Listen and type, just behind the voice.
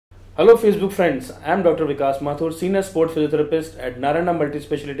Hello Facebook friends, I am Dr. Vikas Mathur, Senior Sports Physiotherapist at Narayana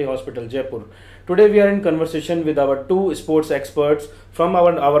Multispeciality Hospital, Jaipur. Today we are in conversation with our two sports experts from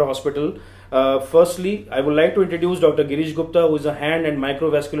our hospital. Firstly, I would like to introduce Dr. Girish Gupta, who is a hand and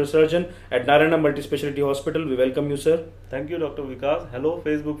microvascular surgeon at Narayana Multispeciality Hospital. We welcome you, sir. Thank you, Dr. Vikas. Hello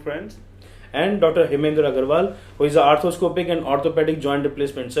Facebook friends. And Dr. Hemendra Kr, who is an arthroscopic and orthopedic joint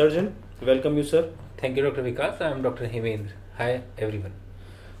replacement surgeon. Welcome you, sir. Thank you, Dr. Vikas. I am Dr. Hemendra. Hi everyone.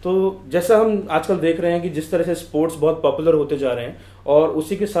 तो जैसा हम आजकल देख रहे हैं कि जिस तरह से स्पोर्ट्स बहुत पॉपुलर होते जा रहे हैं और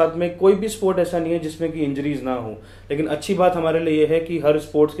उसी के साथ में कोई भी स्पोर्ट ऐसा नहीं है जिसमें कि इंजरीज ना हो, लेकिन अच्छी बात हमारे लिए ये है कि हर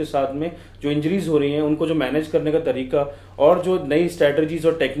स्पोर्ट्स के साथ में जो इंजरीज हो रही हैं उनको जो मैनेज करने का तरीका और जो नई स्ट्रैटेजीज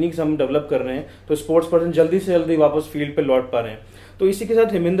और टेक्निक्स हम डेवलप कर रहे हैं तो स्पोर्ट्स पर्सन जल्दी से जल्दी वापस फील्ड पे लौट पा रहे हैं। तो इसी के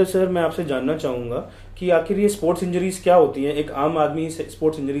साथ हेमेंद्र सर, मैं आपसे जानना चाहूँगा कि आखिर ये स्पोर्ट्स इंजरीज क्या होती हैं, एक आम आदमी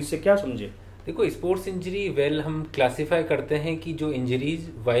स्पोर्ट्स इंजरीज से क्या समझे? देखो, स्पोर्ट्स इंजरी हम क्लासिफाई करते हैं कि जो इंजरीज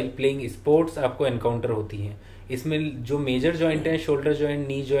वाइल प्लेइंग स्पोर्ट्स आपको एनकाउंटर होती हैं, इसमें जो मेजर जॉइंट हैं, shoulder joint,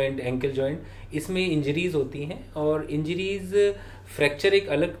 knee joint, ankle joint, इसमें इंजरीज होती हैं। और इंजरीज फ्रैक्चर एक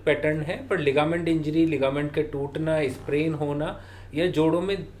अलग पैटर्न है, पर लिगामेंट इंजरी, लिगामेंट का टूटना, स्प्रेन होना या जोड़ों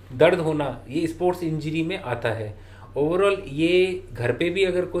में दर्द होना, ये स्पोर्ट्स इंजरी में आता है। ओवरऑल ये घर पे भी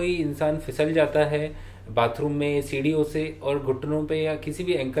अगर कोई इंसान फिसल जाता है बाथरूम में सीढ़ियों से और घुटनों पे या किसी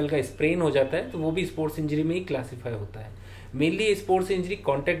भी एंकल का स्प्रेन हो जाता है तो वो भी स्पोर्ट्स इंजरी में ही क्लासिफाई होता है। Mainly sports injury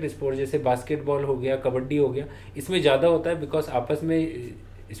contact sport जैसे बास्केटबॉल हो गया, कबड्डी हो गया, इसमें ज़्यादा होता है बिकॉज आपस में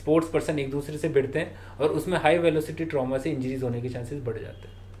स्पोर्ट्स पर्सन एक दूसरे से भिड़ते हैं और उसमें हाई वेलोसिटी ट्रॉमा से इंजरीज होने के चांसेस बढ़ जाते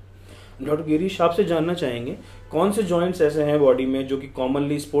हैं। डॉक्टर गिरीश, आपसे जानना चाहेंगे कौन से जॉइंट्स ऐसे हैं बॉडी में जो कि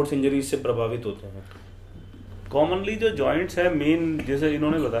कॉमनली स्पोर्ट्स इंजरीज से प्रभावित होते हैं? कॉमनली जो जॉइंट्स है मेन, जैसे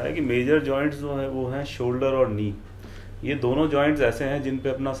इन्होंने बताया कि मेजर जॉइंट्स जो है वो हैं शोल्डर और नी। ये दोनों जॉइंट्स ऐसे हैं जिन पे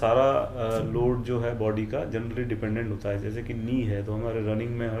अपना सारा लोड जो है बॉडी का जनरली डिपेंडेंट होता है। जैसे कि नी है तो हमारे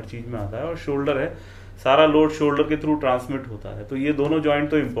रनिंग में हर चीज़ में आता है, और शोल्डर है सारा लोड शोल्डर के थ्रू ट्रांसमिट होता है। तो ये दोनों जॉइंट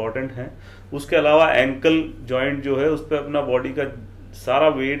तो इम्पॉर्टेंट हैं। उसके अलावा एंकल जॉइंट जो है उस पर अपना बॉडी का सारा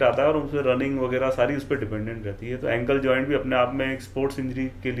वेट आता है और उसमें रनिंग वगैरह सारी उस पर डिपेंडेंट रहती है। तो एंकल जॉइंट भी अपने आप में एक स्पोर्ट्स इंजरी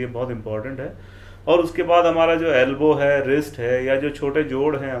के लिए बहुत इंपॉर्टेंट है। और उसके बाद हमारा जो एल्बो है, रिस्ट है, या जो छोटे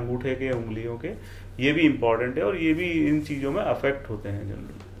जोड़ हैं अंगूठे के, उंगलियों के, ये भी इम्पॉर्टेंट है और ये भी इन चीज़ों में अफेक्ट होते हैं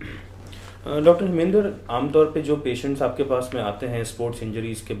जनरली। डॉक्टर हेमेंद्र, आमतौर पे जो पेशेंट्स आपके पास में आते हैं स्पोर्ट्स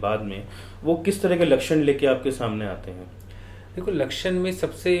इंजरीज के बाद में, वो किस तरह के लक्षण लेके आपके सामने आते हैं? देखो, लक्षण में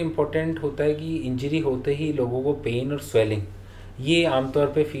सबसे इम्पोर्टेंट होता है कि इंजरी होते ही लोगों को पेन और स्वेलिंग ये आमतौर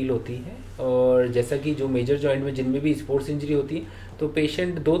पे फील होती है। और जैसा कि जो मेजर जॉइंट में जिनमें भी स्पोर्ट्स इंजरी होती है तो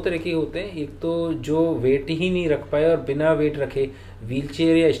पेशेंट दो तरह के होते हैं। एक तो जो वेट ही नहीं रख पाए और बिना वेट रखे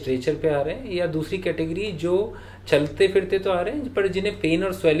व्हीलचेयर या स्ट्रेचर पे आ रहे हैं, या दूसरी कैटेगरी जो चलते फिरते तो आ रहे हैं पर जिन्हें पेन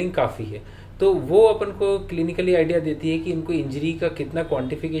और स्वेलिंग काफ़ी है। तो वो अपन को क्लिनिकली आइडिया देती है कि इनको इंजरी का कितना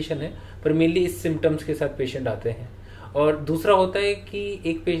क्वांटिफिकेशन है, पर मेनली इस सिम्टम्स के साथ पेशेंट आते हैं। और दूसरा होता है कि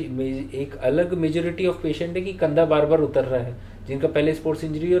एक अलग मेजोरिटी ऑफ पेशेंट है कि कंधा बार बार उतर रहा है, जिनका पहले स्पोर्ट्स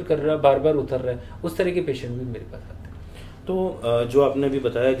इंजरी और कर बार बार उतर रहा है, उस तरह के पेशेंट भी मेरे पास आते हैं। तो जो आपने भी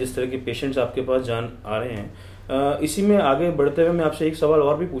बताया जिस तरह के पेशेंट्स आपके पास आ रहे हैं, इसी में आगे बढ़ते हुए मैं आपसे एक सवाल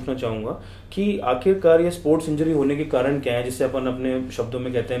और भी पूछना चाहूँगा कि आखिरकार ये स्पोर्ट्स इंजरी होने के कारण क्या है, जिससे अपन अपने शब्दों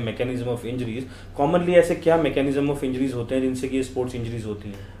में कहते हैं मैकेनिज्म ऑफ इंजरीज। कॉमनली ऐसे क्या मैकेनिज्म ऑफ इंजरीज होते हैं जिनसे कि ये स्पोर्ट्स इंजरीज होती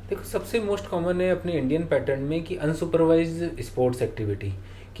हैं? देखो, सबसे मोस्ट कॉमन है अपने इंडियन पैटर्न में कि अनसुपरवाइज स्पोर्ट्स एक्टिविटी,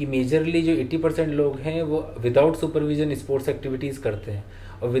 कि मेजरली जो 80% लोग हैं वो विदाउट सुपरविजन स्पोर्ट्स एक्टिविटीज़ करते हैं।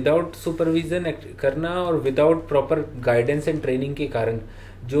 और विदाउट सुपरविजन करना और without proper guidance and training के कारण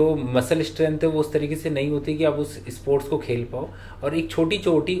जो मसल स्ट्रेंथ है वो उस तरीके से नहीं होती कि आप उस स्पोर्ट्स को खेल पाओ, और एक छोटी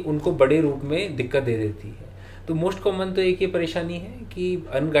चोटी उनको बड़े रूप में दिक्कत दे देती है। तो मोस्ट कॉमन तो एक ये परेशानी है कि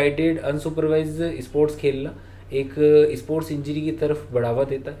अनगाइडेड अनसुपरवाइज स्पोर्ट्स खेलना एक स्पोर्ट्स इंजरी की तरफ बढ़ावा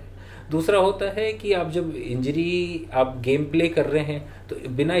देता है। दूसरा होता है कि आप जब आप गेम प्ले कर रहे हैं तो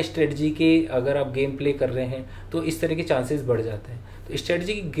बिना स्ट्रेटजी के अगर आप गेम प्ले कर रहे हैं तो इस तरह के चांसेस बढ़ जाते हैं। तो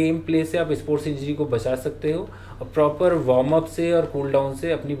स्ट्रेटजी की गेम प्ले से आप स्पोर्ट्स इंजरी को बचा सकते हो और प्रॉपर वार्म अप से और कूल डाउन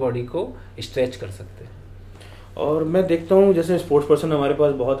से अपनी बॉडी को स्ट्रेच कर सकते हैं। और मैं देखता हूँ जैसे स्पोर्ट्स पर्सन हमारे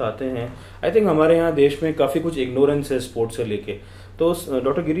पास बहुत आते हैं, आई थिंक हमारे यहाँ देश में काफ़ी कुछ इग्नोरेंस है स्पोर्ट्स से लेके। तो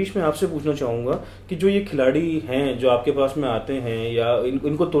डॉक्टर गिरीश, मैं आपसे पूछना चाहूँगा कि जो ये खिलाड़ी हैं जो आपके पास में आते हैं, या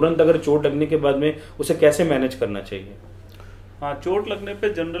इनको तुरंत अगर चोट लगने के बाद में उसे कैसे मैनेज करना चाहिए? हाँ, चोट लगने पे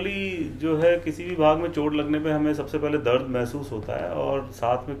जनरली जो है किसी भी भाग में चोट लगने पे हमें सबसे पहले दर्द महसूस होता है और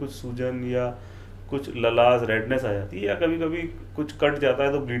साथ में कुछ सूजन या कुछ ललास, रेडनेस आ जाती है, या कभी कभी कुछ कट जाता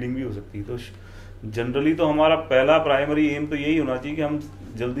है तो ब्लीडिंग भी हो सकती है। तो जनरली तो हमारा पहला प्राइमरी एम तो यही होना चाहिए कि हम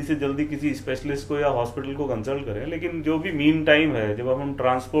जल्दी से जल्दी किसी स्पेशलिस्ट को या हॉस्पिटल को कंसल्ट करें। लेकिन जो भी मीन टाइम है, जब हम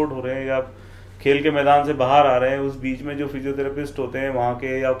ट्रांसपोर्ट हो रहे हैं या खेल के मैदान से बाहर आ रहे हैं, उस बीच में जो फिजियोथेरेपिस्ट होते हैं वहाँ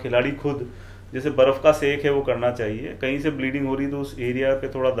के या खिलाड़ी खुद, जैसे बर्फ़ का सेक है वो करना चाहिए। कहीं से ब्लीडिंग हो रही तो उस एरिया पे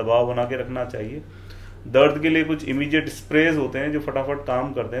थोड़ा दबाव बना के रखना चाहिए। दर्द के लिए कुछ इमीडिएट स्प्रेज होते हैं जो फटाफट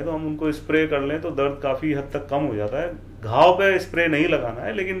काम करते हैं, तो हम उनको स्प्रे कर लें तो दर्द काफ़ी हद तक कम हो जाता है। घाव पे स्प्रे नहीं लगाना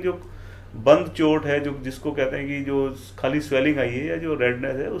है, लेकिन जो बंद चोट है, जो जिसको कहते हैं कि जो खाली स्वेलिंग आई है या जो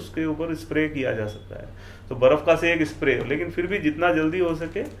रेडनेस है, उसके ऊपर स्प्रे किया जा सकता है। तो बर्फ़ का सेक स्प्रे, लेकिन फिर भी जितना जल्दी हो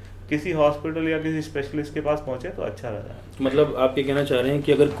सके किसी हॉस्पिटल या किसी स्पेशलिस्ट के पास पहुंचे तो अच्छा रहता है। मतलब आप ये कहना चाह रहे हैं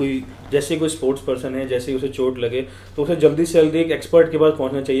कि अगर कोई जैसे कोई स्पोर्ट्स पर्सन है, जैसे उसे चोट लगे तो उसे जल्दी से जल्दी एक एक्सपर्ट के पास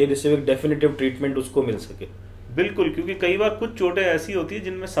पहुंचना चाहिए जिससे एक डेफिनेटिव ट्रीटमेंट उसको मिल सके। बिल्कुल, क्योंकि कई बार कुछ चोटें ऐसी होती है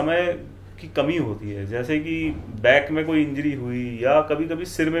जिनमें समय की कमी होती है, जैसे कि बैक में कोई इंजरी हुई या कभी कभी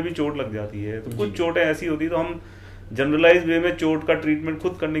सिर में भी चोट लग जाती है। तो कुछ चोटें ऐसी होती है तो हम जनरलाइज वे में चोट का ट्रीटमेंट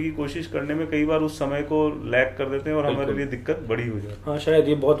खुद करने की कोशिश करने में कई बार उस समय को लैग कर देते हैं और हमारे लिए दिक्कत बड़ी हो जाती है। हाँ, शायद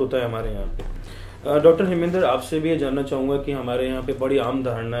ये बहुत होता है हमारे यहाँ पे। डॉक्टर हेमेंद्र, आपसे भी ये जानना चाहूँगा कि हमारे यहाँ पे बड़ी आम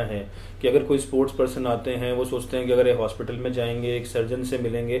धारणा है कि अगर कोई स्पोर्ट्स पर्सन आते हैं वो सोचते हैं कि अगर एक हॉस्पिटल में जाएंगे, एक सर्जन से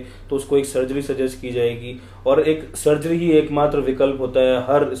मिलेंगे तो उसको एक सर्जरी सजेस्ट की जाएगी और एक सर्जरी ही एकमात्र विकल्प होता है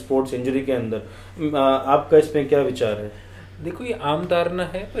हर स्पोर्ट्स इंजरी के अंदर। आपका इसमें क्या विचार है? देखो, ये आम धारणा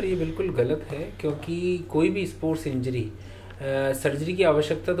है पर ये बिल्कुल गलत है, क्योंकि कोई भी स्पोर्ट्स इंजरी सर्जरी की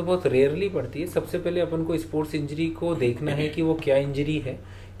आवश्यकता तो बहुत रेयरली पड़ती है। सबसे पहले अपन को स्पोर्ट्स इंजरी को देखना है कि वो क्या इंजरी है,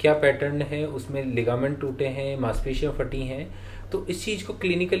 क्या पैटर्न है, उसमें लिगामेंट टूटे हैं, मांसपेशियां फटी हैं, तो इस चीज़ को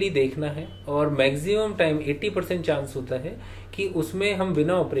क्लिनिकली देखना है। और मैक्सिमम टाइम 80% चांस होता है कि उसमें हम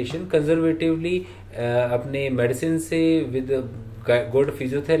बिना ऑपरेशन कंजर्वेटिवली अपने मेडिसिन से with good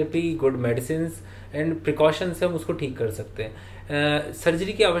physiotherapy, good medicine and precaution से हम उसको ठीक कर सकते हैं।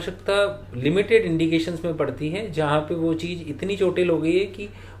 सर्जरी की आवश्यकता लिमिटेड इंडिकेशंस में पड़ती है जहाँ पे वो चीज़ इतनी चोटिल हो गई है कि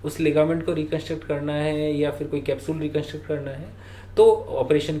उस लिगामेंट को रिकंस्ट्रक्ट करना है या फिर कोई कैप्सूल रिकंस्ट्रक्ट करना है, तो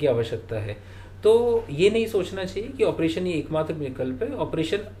ऑपरेशन की आवश्यकता है। तो ये नहीं सोचना चाहिए कि ऑपरेशन ही एकमात्र विकल्प है,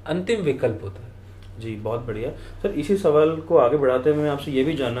 ऑपरेशन अंतिम विकल्प होता है। जी, बहुत बढ़िया सर। इसी सवाल को आगे बढ़ाते हुए मैं आपसे ये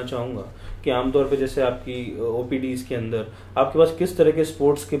भी जानना चाहूँगा कि आमतौर पे जैसे आपकी ओपीडीज के अंदर आपके पास किस तरह के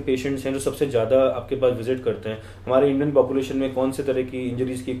स्पोर्ट्स के पेशेंट्स हैं जो सबसे ज़्यादा आपके पास विजिट करते हैं? हमारे इंडियन पॉपुलेशन में कौन से तरह की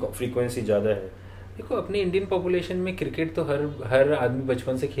इंजरीज की फ्रीक्वेंसी ज़्यादा है? देखो, अपने इंडियन पॉपुलेशन में क्रिकेट तो हर आदमी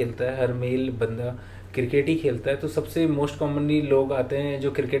बचपन से खेलता है, हर मेल बंदा क्रिकेट ही खेलता है। तो सबसे मोस्ट कॉमनली लोग आते हैं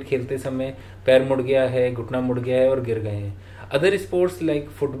जो क्रिकेट खेलते समय पैर मुड़ गया है, घुटना मुड़ गया है और गिर गए हैं। अदर स्पोर्ट्स लाइक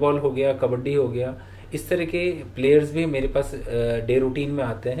फुटबॉल हो गया, कबड्डी हो गया, इस तरह के प्लेयर्स भी मेरे पास डे रूटीन में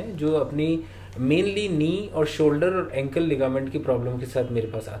आते हैं जो अपनी मेनली नी और शोल्डर और एंकल लिगामेंट की प्रॉब्लम के साथ मेरे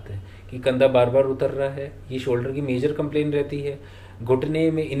पास आते हैं कि कंधा बार बार उतर रहा है। ये शोल्डर की मेजर कंप्लेन रहती है। घुटने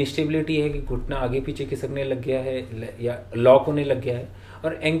में इनस्टेबिलिटी है कि घुटना आगे पीछे खिसकने लग गया है या लॉक होने लग गया है,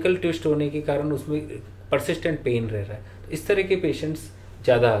 और एंकल ट्विस्ट होने के कारण उसमें परसिस्टेंट पेन रह रहा है। तो इस तरह के पेशेंट्स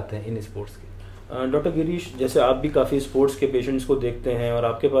ज़्यादा आते हैं इन स्पोर्ट्स के। डॉक्टर गिरीश, जैसे आप भी काफ़ी स्पोर्ट्स के पेशेंट्स को देखते हैं और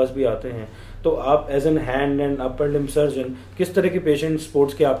आपके पास भी आते हैं, तो आप as an hand and upper limb surgeon किस तरह के पेशेंट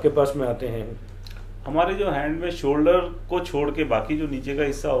स्पोर्ट्स के आपके पास में आते हैं? हमारे जो हैंड में शोल्डर को छोड़ के बाकी जो नीचे का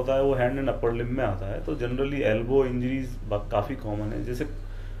हिस्सा होता है वो हैंड एंड अपर लिम्ब में आता है। तो जनरली एल्बो इंजरीज काफ़ी कॉमन है। जैसे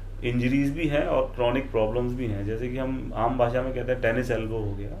इंजरीज भी हैं और क्रॉनिक प्रॉब्लम्स भी हैं। जैसे कि हम आम भाषा में कहते हैं टेनिस एल्बो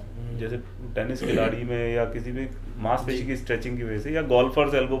हो गया, जैसे टेनिस खिलाड़ी में या किसी भी मांसपेशी की स्ट्रेचिंग की वजह से, या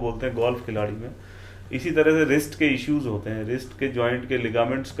गोल्फर्स एल्बो बोलते हैं गोल्फ खिलाड़ी में। इसी तरह से रिस्ट के इश्यूज होते हैं, रिस्ट के जॉइंट के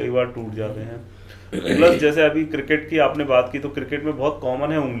लिगामेंट्स कई बार टूट जाते हैं। प्लस जैसे अभी क्रिकेट की आपने बात की, तो क्रिकेट में बहुत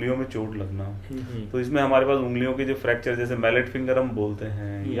कॉमन है उंगलियों में चोट लगना। तो इसमें हमारे पास उंगलियों के जो फ्रैक्चर, जैसे मैलेट फिंगर हम बोलते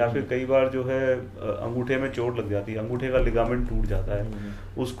हैं, या फिर कई बार जो है अंगूठे में चोट लग जाती है, अंगूठे का लिगामेंट टूट जाता है।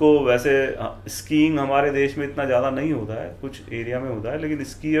 उसको वैसे स्कीइंग हमारे देश में इतना ज़्यादा नहीं होता है, कुछ एरिया में होता है, लेकिन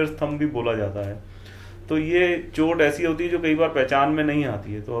स्कीयर्स थंब भी बोला जाता है। तो ये चोट ऐसी होती है जो कई बार पहचान में नहीं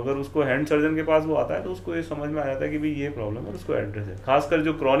आती है। तो अगर उसको हैंड सर्जन के पास वो आता है तो उसको ये समझ में आ जाता है कि भाई ये प्रॉब्लम है, उसको एड्रेस है। खासकर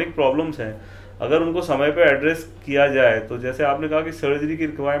जो क्रॉनिक प्रॉब्लम्स हैं, अगर उनको समय पे एड्रेस किया जाए तो जैसे आपने कहा कि सर्जरी की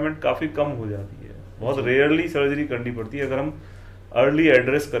रिक्वायरमेंट काफ़ी कम हो जाती है। बहुत रेयरली सर्जरी करनी पड़ती है अगर हम अर्ली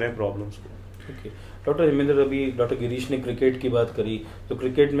एड्रेस करें प्रॉब्लम्स को। ठीक है डॉक्टर हेमेंद्र, अभी डॉक्टर गिरीश ने क्रिकेट की बात करी, तो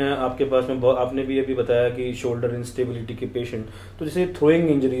क्रिकेट में आपके पास में आपने भी अभी बताया कि शोल्डर इंस्टेबिलिटी के पेशेंट, तो जैसे थ्रोइंग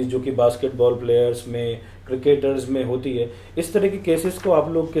इंजरीज जो कि बास्केटबॉल प्लेयर्स में, क्रिकेटर्स में होती है, इस तरह के केसेस को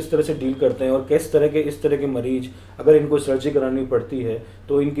आप लोग किस तरह से डील करते हैं? और किस तरह के इस तरह के मरीज अगर इनको सर्जरी करानी पड़ती है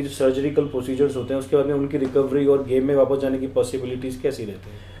तो इनकी जो सर्जिकल प्रोसीजर्स होते हैं उसके बाद में उनकी रिकवरी और गेम में वापस जाने की पॉसिबिलिटीज़ कैसी रहती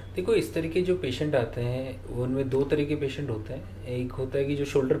हैं? देखो, इस तरह के जो पेशेंट आते हैं उनमें दो तरह के पेशेंट होते हैं। एक होता है कि जो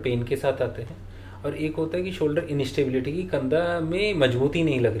शोल्डर पेन के साथ आते हैं, और एक होता है कि शोल्डर इनस्टेबिलिटी की, कंधा में मजबूती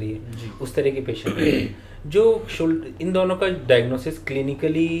नहीं लग रही है, उस तरह के पेशेंट हैं। जो शोल्डर, इन दोनों का डायग्नोसिस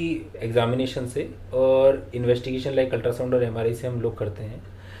क्लिनिकली एग्जामिनेशन से और इन्वेस्टिगेशन लाइक अल्ट्रासाउंड और एमआरआई से हम लोग करते हैं।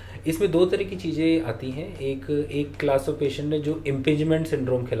 इसमें दो तरह की चीज़ें आती हैं। एक क्लास ऑफ पेशेंट है जो इम्पिंजमेंट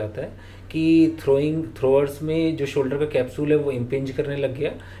सिंड्रोम कहलाता है, कि थ्रोअर्स में जो शोल्डर का कैप्सूल है वो इम्पिंज करने लग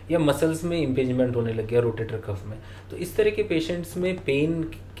गया, या मसल्स में इम्पिंजमेंट होने लग गया रोटेटर कफ में। तो इस तरह के पेशेंट्स में पेन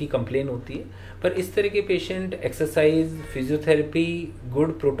की कंप्लेन होती है। पर इस तरह के patient exercise, physiotherapy,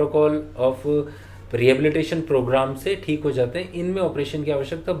 good protocol of rehabilitation programme से ठीक हो जाते हैं। इनमें ऑपरेशन की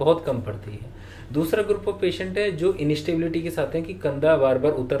आवश्यकता बहुत कम पड़ती है। दूसरा ग्रुप ऑफ पेशेंट है जो इनस्टेबिलिटी के साथ हैं, कि कंधा बार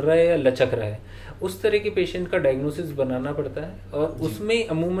बार उतर रहा है या लचक रहा है। उस तरह के पेशेंट का डायग्नोसिस बनाना पड़ता है, और उसमें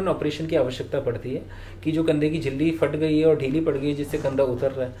अमूमन ऑपरेशन की आवश्यकता पड़ती है, कि जो कंधे की झिल्ली फट गई है और ढीली पड़ गई है जिससे कंधा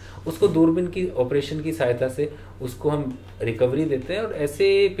उतर रहा है, उसको दूरबीन की ऑपरेशन की सहायता से उसको हम रिकवरी देते हैं। और ऐसे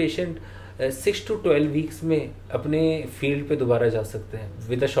पेशेंट 6 to 12 वीक्स में अपने फील्ड पे दोबारा जा सकते हैं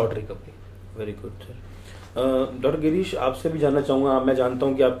with a short recovery. Very good sir. Doctor Girish, आपसे भी जानना चाहूँगा, मैं जानता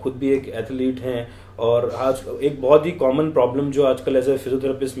हूँ कि आप खुद भी एक एथलीट हैं, और आज एक बहुत ही कॉमन प्रॉब्लम जो आजकल एज ए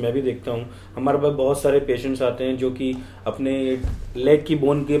फिजियोथेरेपिस्ट मैं भी देखता हूँ, हमारे पास बहुत सारे पेशेंट्स आते हैं जो कि अपने लेग की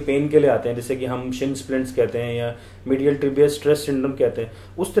बोन के पेन के लिए आते हैं, जैसे कि हम शिन स्प्लिंट्स कहते हैं या मीडियल टिबियल स्ट्रेस सिंड्रोम कहते हैं।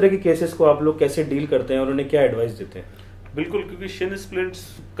 उस तरह के केसेस को आप लोग कैसे डील करते हैं और उन्हें क्या एडवाइस देते हैं? बिल्कुल, क्योंकि शिन स्प्लिंट्स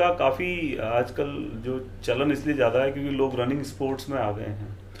का काफ़ी आजकल जो चलन इसलिए ज़्यादा है क्योंकि लोग रनिंग स्पोर्ट्स में आ गए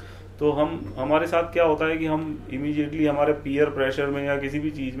हैं। तो हमारे साथ क्या होता है कि हम इमीडिएटली हमारे पीयर प्रेशर में या किसी भी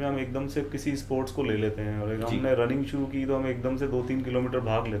चीज़ में हम एकदम से किसी स्पोर्ट्स को ले लेते हैं, और हमने रनिंग शुरू की तो हम एकदम से 2-3 किलोमीटर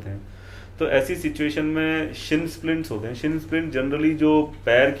भाग लेते हैं। तो ऐसी सिचुएशन में शिन स्प्लिंट्स होते हैं। शिन स्प्लिंट जनरली जो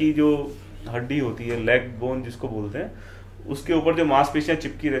पैर की जो हड्डी होती है, लेग बोन जिसको बोलते हैं, उसके ऊपर जो मांसपेशियां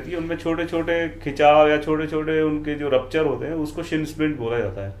चिपकी रहती है, उनमें छोटे छोटे खिंचाव या छोटे छोटे उनके जो रप्चर होते हैं, उसको शिन स्प्लिंट बोला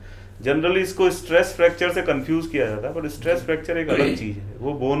जाता है। जनरली इसको स्ट्रेस फ्रैक्चर से कंफ्यूज किया जाता है, पर स्ट्रेस फ्रैक्चर एक अलग चीज है,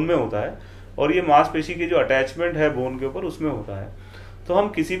 वो बोन में होता है, और ये मांसपेशी की जो अटैचमेंट है बोन के ऊपर उसमें होता है। तो हम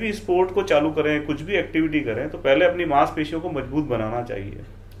किसी भी स्पोर्ट को चालू करें, कुछ भी एक्टिविटी करें, तो पहले अपनी मांसपेशियों को मजबूत बनाना चाहिए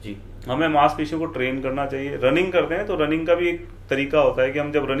जी। हमें मांसपेशियों को ट्रेन करना चाहिए। रनिंग करते हैं तो रनिंग का भी एक तरीका होता है कि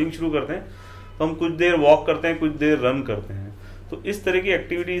हम जब रनिंग शुरू करते हैं तो हम कुछ देर वॉक करते हैं, कुछ देर रन करते हैं। तो इस तरह की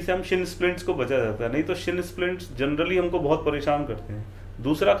एक्टिविटी से हम शिन स्प्लिंट्स को बचा जाता है। नहीं तो शिन स्प्लिंट्स जनरली हमको बहुत परेशान करते हैं।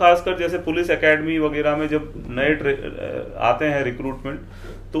 दूसरा, खासकर जैसे पुलिस एकेडमी वगैरह में जब नए आते हैं रिक्रूटमेंट,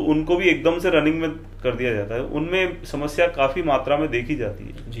 तो उनको भी एकदम से रनिंग में कर दिया जाता है, उनमें समस्या काफी मात्रा में देखी जाती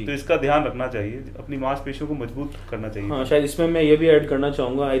है। तो इसका ध्यान रखना चाहिए, अपनी मांसपेशियों को मजबूत करना चाहिए। हाँ, शायद इसमें मैं ये भी ऐड करना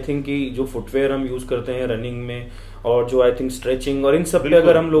चाहूंगा, आई थिंक कि जो फुटवेयर हम यूज करते हैं रनिंग में, और जो आई थिंक स्ट्रेचिंग और इन सब पे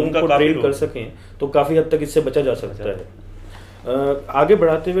अगर हम लोगों को ट्रेन कर सकें तो काफी हद तक इससे बचा जा सकता है। आगे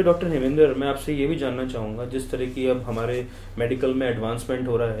बढ़ाते हुए डॉक्टर हेमेंद्र, मैं आपसे ये भी जानना चाहूँगा, जिस तरह की अब हमारे मेडिकल में एडवांसमेंट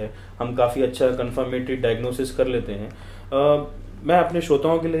हो रहा है, हम काफ़ी अच्छा कंफर्मेटरी डायग्नोसिस कर लेते हैं। मैं अपने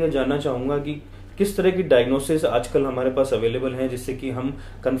श्रोताओं के लिए जानना चाहूँगा कि किस तरह की डायग्नोसिस आजकल हमारे पास अवेलेबल हैं, जिससे कि हम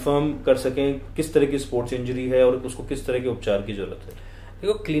कंफर्म कर सकें किस तरह की स्पोर्ट्स इंजरी है और उसको किस तरह के उपचार की जरूरत है।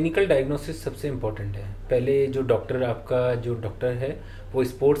 देखो, क्लिनिकल डायग्नोसिस सबसे इम्पोर्टेंट है। पहले जो डॉक्टर है वो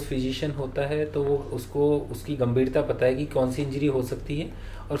स्पोर्ट्स फिजिशियन होता है, तो वो उसको उसकी गंभीरता पता है कि कौन सी इंजरी हो सकती है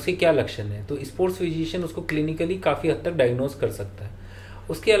और उसके क्या लक्षण है। तो स्पोर्ट्स फिजिशियन उसको क्लिनिकली काफ़ी हद तक डायग्नोस कर सकता है।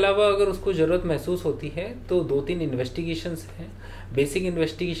 उसके अलावा अगर उसको ज़रूरत महसूस होती है तो 2-3 इन्वेस्टिगेशंस हैं। बेसिक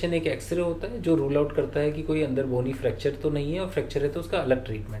इन्वेस्टिगेशन एक एक्सरे होता है जो रूल आउट करता है कि कोई अंदर बोनी फ्रैक्चर तो नहीं है, और फ्रैक्चर है तो उसका अलग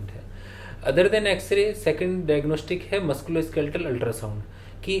ट्रीटमेंट है। Other than x ray, second diagnostic है मस्कुलोस्केलेटल अल्ट्रासाउंड,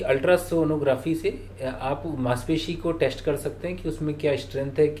 कि अल्ट्रासोनोग्राफी से आप मांसपेशी को टेस्ट कर सकते हैं कि उसमें क्या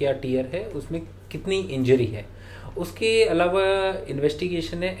स्ट्रेंथ है, क्या टियर है, उसमें कितनी इंजरी है। उसके अलावा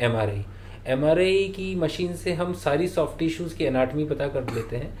इन्वेस्टिगेशन है एमआरआई की मशीन से हम सारी सॉफ्ट टिश्यूज़ की एनाटमी पता कर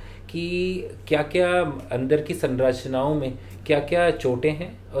लेते हैं कि क्या क्या अंदर की संरचनाओं में क्या क्या चोटें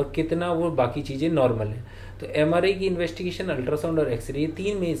हैं और कितना वो बाकी चीज़ें नॉर्मल हैं। तो एमआरआई की इन्वेस्टिगेशन, अल्ट्रासाउंड और एक्सरे, ये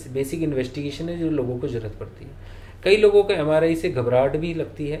 3 बेसिक इन्वेस्टिगेशन है जो लोगों को ज़रूरत पड़ती है। कई लोगों को एमआरआई से घबराहट भी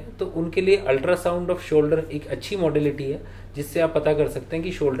लगती है, तो उनके लिए अल्ट्रासाउंड ऑफ शोल्डर एक अच्छी मॉडलिटी है जिससे आप पता कर सकते हैं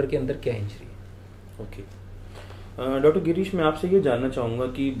कि शोल्डर के अंदर क्या इंजरी है। ओके डॉक्टर गिरीश, मैं आपसे ये जानना चाहूँगा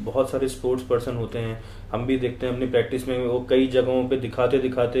कि बहुत सारे स्पोर्ट्स पर्सन होते हैं, हम भी देखते हैं अपनी प्रैक्टिस में, वो कई जगहों पे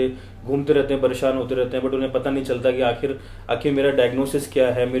दिखाते घूमते रहते हैं, परेशान होते रहते हैं, बट उन्हें पता नहीं चलता कि आखिर मेरा डायग्नोसिस क्या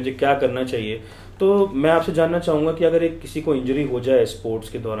है, मुझे क्या करना चाहिए। तो मैं आपसे जानना चाहूँगा कि अगर किसी को इंजरी हो जाए स्पोर्ट्स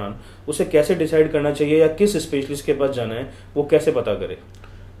के दौरान, उसे कैसे डिसाइड करना चाहिए या किस स्पेशलिस्ट के पास जाना है, वो कैसे पता करे?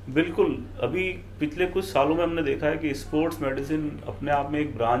 बिल्कुल, अभी पिछले कुछ सालों में हमने देखा है कि स्पोर्ट्स मेडिसिन अपने आप में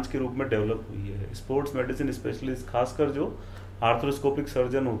एक ब्रांच के रूप में डेवलप हुई है। स्पोर्ट्स मेडिसिन स्पेशलिस्ट, खासकर जो आर्थ्रोस्कोपिक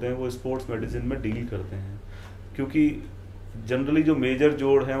सर्जन होते हैं, वो स्पोर्ट्स मेडिसिन में डील करते हैं, क्योंकि जनरली जो मेजर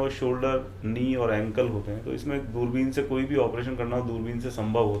जोड़ हैं वो शोल्डर, नी और एंकल होते हैं। तो इसमें दूरबीन से कोई भी ऑपरेशन करना दूरबीन से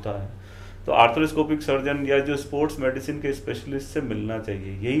संभव होता है। तो आर्थ्रोस्कोपिक सर्जन या जो स्पोर्ट्स मेडिसिन के स्पेशलिस्ट से मिलना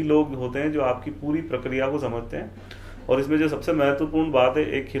चाहिए। यही लोग होते हैं जो आपकी पूरी प्रक्रिया को समझते हैं और इसमें जो सबसे महत्वपूर्ण बात है,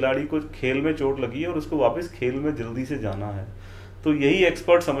 एक खिलाड़ी को खेल में चोट लगी है और उसको वापस खेल में जल्दी से जाना है, तो यही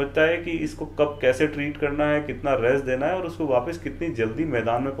एक्सपर्ट समझता है कि इसको कब कैसे ट्रीट करना है, कितना रेस्ट देना है और उसको वापस कितनी जल्दी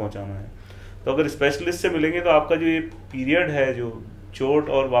मैदान में पहुंचाना है। तो अगर स्पेशलिस्ट से मिलेंगे तो आपका जो ये पीरियड है जो चोट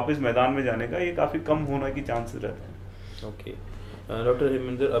और वापस मैदान में जाने का, ये काफ़ी कम होने की चांसेस रहते हैं। ओके डॉक्टर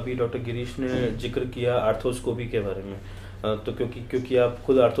हेमेंद्र, अभी डॉक्टर गिरीश ने जिक्र किया आर्थ्रोस्कोपी के बारे में, तो क्योंकि आप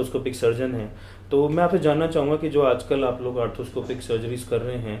खुद आर्थ्रोस्कोपिक सर्जन हैं, तो मैं आपसे जानना चाहूँगा कि जो आजकल आप लोग आर्थ्रोस्कोपिक सर्जरीज कर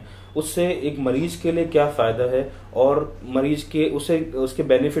रहे हैं, उससे एक मरीज के लिए क्या फ़ायदा है और मरीज के उसके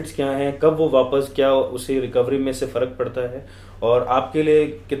बेनिफिट्स क्या हैं, कब वो वापस क्या उसे रिकवरी में से फ़र्क पड़ता है, और आपके लिए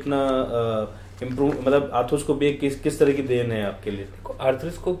कितना इम्प्रूव, मतलब आर्थ्रोस्कोपी किस तरह की देन है आपके लिए?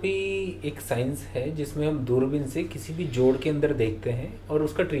 आर्थ्रोस्कोपी एक साइंस है जिसमें हम दूरबीन से किसी भी जोड़ के अंदर देखते हैं और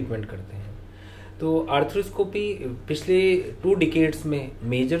उसका ट्रीटमेंट करते हैं। तो आर्थ्रोस्कोपी पिछले 2 डिकेड्स में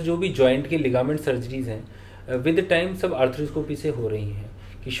मेजर जो भी जॉइंट के लिगामेंट सर्जरीज हैं विद टाइम सब आर्थ्रोस्कोपी से हो रही हैं,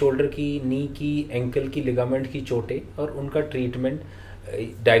 कि शोल्डर की, नी की, एंकल की लिगामेंट की चोटें और उनका ट्रीटमेंट,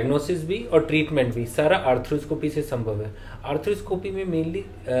 डायग्नोसिस भी और ट्रीटमेंट भी सारा आर्थ्रोस्कोपी से संभव है। आर्थ्रोस्कोपी में मेनली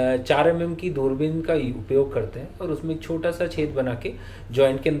 4 mm की दूरबीन का उपयोग करते हैं और उसमें एक छोटा सा छेद बना के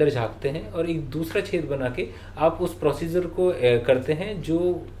जॉइंट के अंदर झांकते हैं और एक दूसरा छेद बना के आप उस प्रोसीजर को करते हैं जो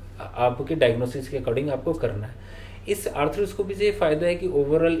आपके डायग्नोसिस के अकॉर्डिंग आपको करना है। इस आर्थ्रोस्कोपी से फायदा है कि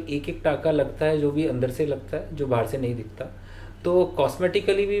ओवरऑल एक टाका लगता है जो भी अंदर से लगता है, जो बाहर से नहीं दिखता। तो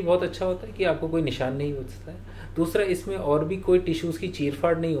कॉस्मेटिकली भी बहुत अच्छा होता है कि आपको कोई निशान नहीं बचता है। दूसरा, इसमें और भी कोई टिश्यूज़ की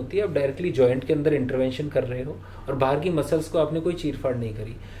चीरफाड़ नहीं होती है, आप डायरेक्टली जॉइंट के अंदर इंटरवेंशन कर रहे हो और बाहर की मसल्स को आपने कोई चीरफाड़ नहीं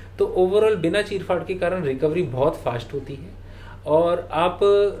करी। तो ओवरऑल बिना चीरफाड़ के कारण रिकवरी बहुत फास्ट होती है और आप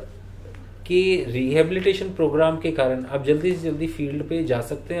के रिहेबिलिटेशन प्रोग्राम के कारण आप जल्दी से जल्दी फील्ड पे जा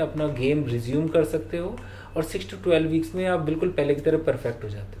सकते हैं, अपना गेम रिज्यूम कर सकते हो और 6 to 12 वीक्स में आप बिल्कुल पहले की तरह परफेक्ट हो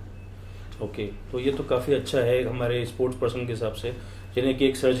जाते हो। ओके, तो ये तो काफ़ी अच्छा है हमारे स्पोर्ट्स पर्सन के हिसाब से, जिन्हें कि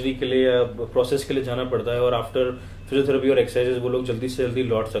एक सर्जरी के लिए या प्रोसेस के लिए जाना पड़ता है और आफ्टर फिजियोथेरेपी और एक्सरसाइजेज वो लोग जल्दी से जल्दी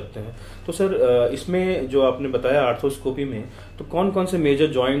लौट सकते हैं। तो सर, इसमें जो आपने बताया आर्थ्रोस्कोपी में, तो कौन कौन से मेजर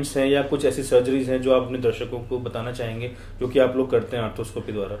जॉइंट्स हैं या कुछ ऐसी सर्जरीज हैं जो आप अपने दर्शकों को बताना चाहेंगे जो कि आप लोग करते हैं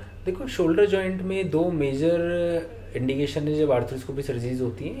आर्थ्रोस्कोपी द्वारा? देखो, शोल्डर जॉइंट में 2 मेजर इंडिकेशन है जब आर्थ्रोस्कोपी सर्जरीज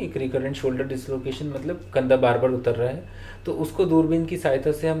होती हैं। एक रिकरेंट शोल्डर डिसलोकेशन, मतलब कंधा बार बार उतर रहा है, तो उसको दूरबीन की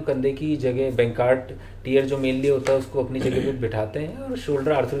सहायता से हम कंधे की जगह बैंकार्ड टियर जो मेनली होता है उसको अपनी जगह पे बिठाते हैं और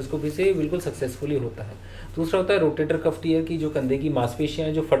शोल्डर आर्थ्रोस्कोपी से बिल्कुल सक्सेसफुली होता है। दूसरा होता है रोटेटर कफ टियर की, जो कंधे की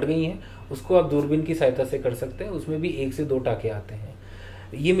मांसपेशियां जो फट गई हैं उसको आप दूरबीन की सहायता से कर सकते हैं, उसमें भी 1 से 2 टाके आते हैं।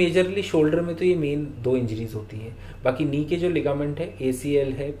 ये मेजरली शोल्डर में तो ये मेन 2 इंजरीज होती हैं। बाकी नी के जो लिगामेंट है,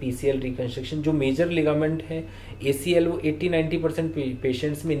 ACL है, PCL रिकंस्ट्रक्शन, जो मेजर लिगामेंट है ACL, वो 80-90%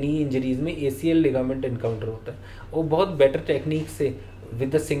 पेशेंट्स में नी इंजरीज में ACL लिगामेंट इनकाउंटर होता है। वो बहुत बेटर टेक्निक से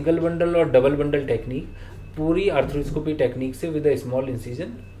विद द सिंगल बंडल और डबल बंडल टेक्निक, पूरी आर्थ्रोस्कोपी टेक्निक से विद अ स्मॉल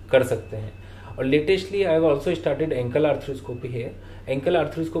इंसिजन कर सकते हैं। और latestly I have also started ankle arthroscopy है। एंकल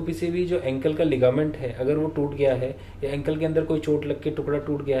आर्थ्रोस्कोपी से भी जो एंकल का लिगामेंट है अगर वो टूट गया है या एंकल के अंदर कोई चोट लग के टुकड़ा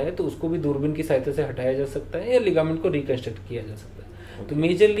टूट गया है तो उसको भी दूरबीन की सहायता से हटाया जा सकता है या लिगामेंट को रिकंस्ट्रक्ट किया जा सकता है। तो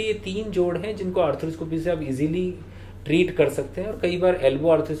मेजरली ये 3 जोड़ हैं जिनको आर्थ्रोस्कोपी से आप इजीली ट्रीट कर सकते हैं। और कई बार एल्बो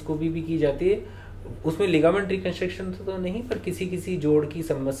आर्थ्रोस्कोपी भी की जाती है, उसमें लिगामेंट रिकंस्ट्रक्शन तो नहीं, पर किसी जोड़ की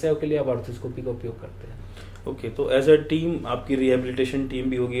समस्याओं के लिए आप आर्थ्रोस्कोपी का उपयोग करते हैं। ओके, तो एज अ टीम आपकी रिहेबिलिटेशन टीम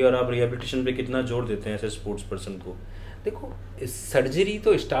भी होगी और आप रिहेबिलिटेशन पे कितना जोर देते हैं ऐसे स्पोर्ट्स पर्सन को? देखो, सर्जरी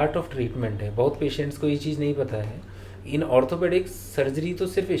तो स्टार्ट ऑफ ट्रीटमेंट है, बहुत पेशेंट्स को ये चीज़ नहीं पता है। इन ऑर्थोपेडिक्स सर्जरी तो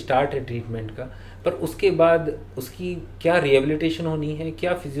सिर्फ स्टार्ट है ट्रीटमेंट का, पर उसके बाद उसकी क्या रिहेबिलिटेशन होनी है,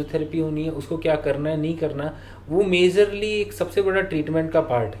 क्या फिजियोथेरेपी होनी है, उसको क्या करना है नहीं करना, वो मेजरली एक सबसे बड़ा ट्रीटमेंट का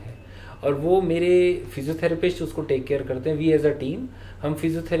पार्ट है और वो मेरे फिजियोथेरेपिस्ट उसको टेक केयर करते हैं। वी एज अ टीम हम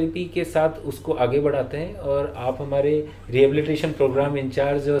फिजियोथेरेपी के साथ उसको आगे बढ़ाते हैं और आप हमारे रिहेबिलिटेशन प्रोग्राम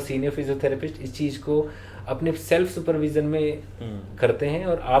इंचार्ज और सीनियर फिजियोथेरेपिस्ट इस चीज़ को अपने सेल्फ सुपरविजन में करते हैं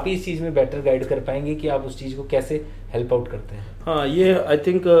और आप ही इस चीज़ में बेटर गाइड कर पाएंगे कि आप उस चीज़ को कैसे हेल्प आउट करते हैं। हाँ, ये I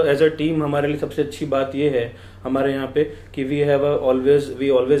think as a team हमारे लिए सबसे अच्छी बात ये है हमारे यहाँ पे कि we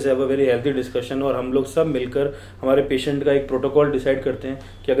always have a very healthy discussion और हम लोग सब मिलकर हमारे पेशेंट का एक प्रोटोकॉल डिसाइड करते हैं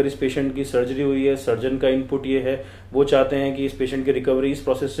कि अगर इस पेशेंट की सर्जरी हुई है, सर्जन का इनपुट ये है, वो चाहते हैं कि इस पेशेंट की रिकवरी इस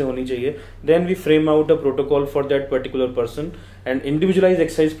प्रोसेस से होनी चाहिए, then we frame out a protocol for that particular person and individualise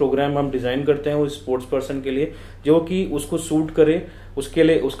exercise programme हम डिजाइन करते हैं उस स्पोर्ट्स पर्सन के लिए जो कि उसको सूट करे। उसके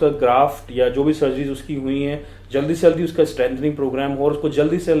लिए उसका ग्राफ्ट या जो भी सर्जरीज उसकी हुई हैं जल्दी से जल्दी उसका स्ट्रेंथनिंग प्रोग्राम हो और उसको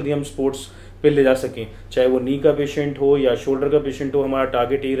जल्दी से जल्दी हम स्पोर्ट्स पे ले जा सकें, चाहे वो नी का पेशेंट हो या शोल्डर का पेशेंट हो। हमारा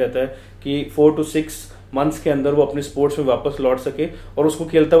टारगेट यही रहता है कि 4 to 6 मंथ्स के अंदर वो अपने स्पोर्ट्स में वापस लौट सके और उसको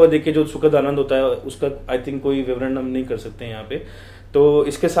खेलता हुआ देख के जो सुखद आनंद होता है उसका आई थिंक कोई विवरण हम नहीं कर सकते यहाँ पे। तो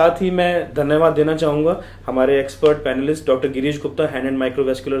इसके साथ ही मैं धन्यवाद देना चाहूँगा हमारे expert panelist doctor Girish Gupta, hand and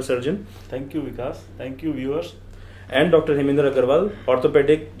microvascular surgeon. Thank you Vikas, thank you viewers. And doctor Hemendra Agarwal,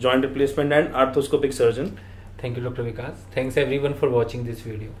 orthopaedic, joint replacement and arthroscopic surgeon. Thank you, Dr. Vikas. Thanks everyone for watching this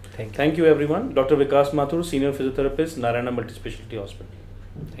video. Thank you. Thank you everyone. Dr. Vikas Mathur, Senior Physiotherapist, Narayana Multispeciality Hospital.